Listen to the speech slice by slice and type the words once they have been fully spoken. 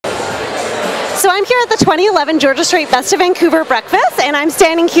So I'm here at the 2011 Georgia Street Best of Vancouver Breakfast, and I'm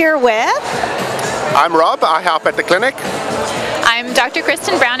standing here with... I'm Rob, I help at the clinic. I'm Dr.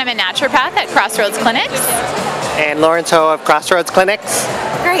 Kristen Brown, I'm a naturopath at Crossroads Clinics. And Lawrence Ho of Crossroads Clinics.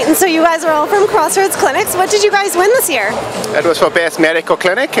 Great, and so you guys are all from Crossroads Clinics. What did you guys win this year? It was for Best Medical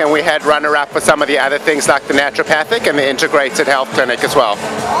Clinic, and we had runner-up for some of the other things like the naturopathic and the integrated health clinic as well.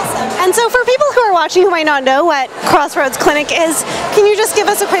 Awesome. And so for people who are watching who might not know what Crossroads Clinic is, can you just give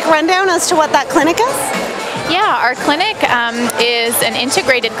us a quick rundown as to what that clinic is? Yeah, our clinic is an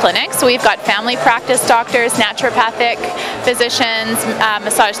integrated clinic, so we've got family practice doctors, naturopathic physicians,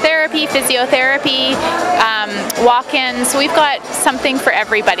 massage therapy, physiotherapy, walk-ins. We've got something for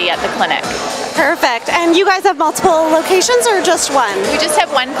everybody at the clinic. Perfect. And you guys have multiple locations or just one? We just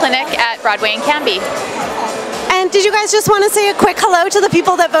have one clinic at Broadway and Canby. And did you guys just want to say a quick hello to the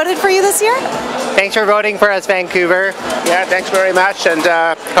people that voted for you this year? Thanks for voting for us, Vancouver. Yeah, thanks very much, and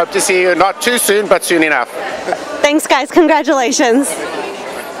hope to see you not too soon, but soon enough. Thanks, guys. Congratulations.